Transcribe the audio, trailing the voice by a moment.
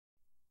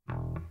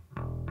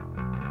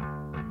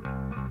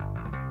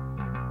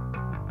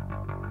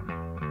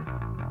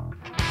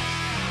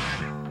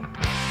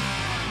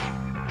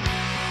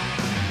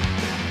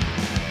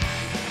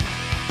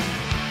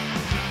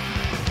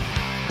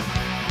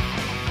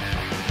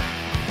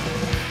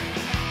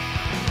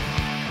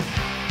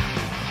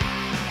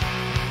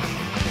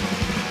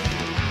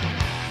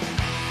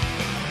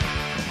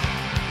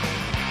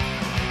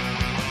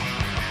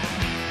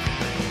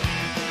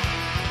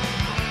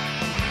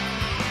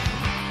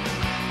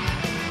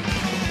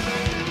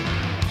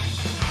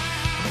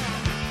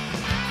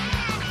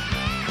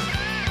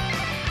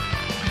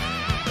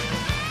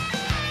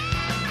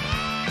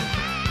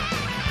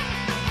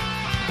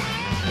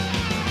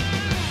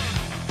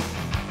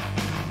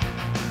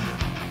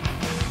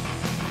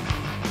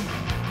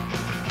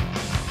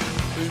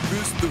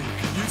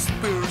can you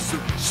spare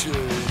some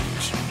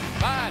change?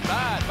 Bud,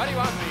 what do you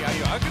want me? Are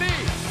you hungry?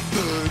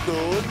 No,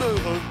 I'm not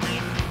hungry.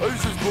 I was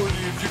just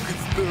wondering if you could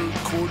spare a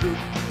quarter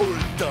or a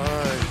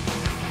dime.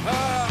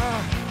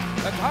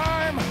 The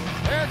time?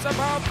 It's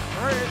about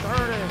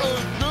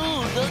 3:30. No,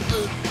 not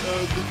the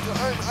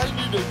time. I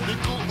need a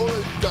nickel or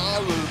a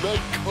dollar. My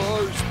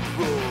car's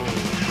broke.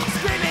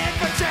 Screaming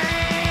for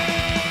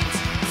change!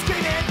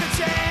 Screaming for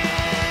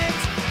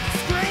change!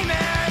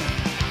 Screaming!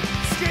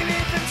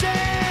 Screaming for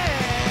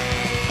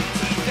change!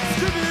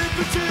 Screaming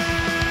for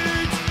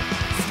change!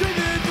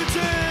 Screaming for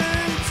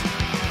change!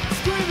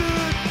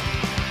 Screaming!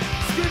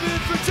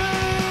 Screaming for change!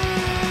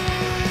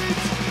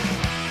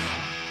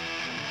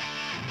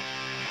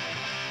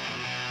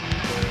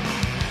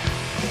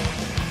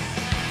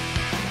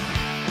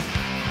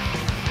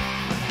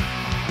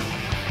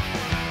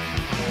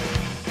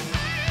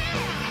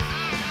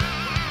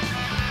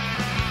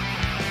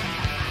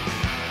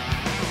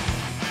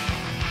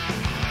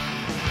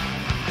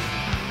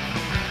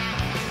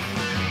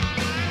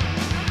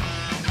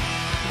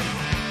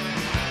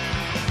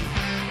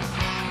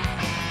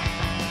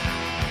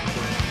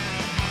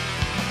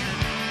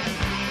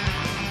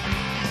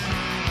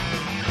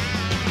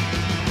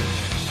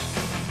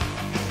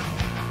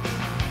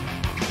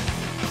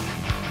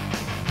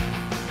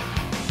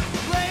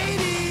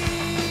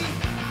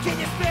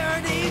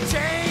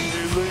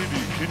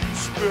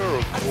 Spare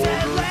a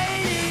quarter.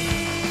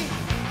 Lady,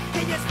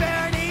 can you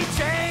spare any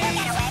change?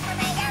 Get away from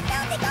me, you're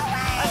filthy, go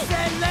away! I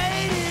said,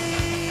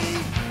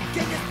 lady,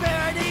 can you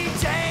spare any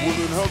change? Well,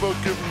 then how about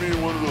giving me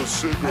one of those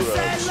I cigarettes?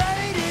 said,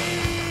 lady.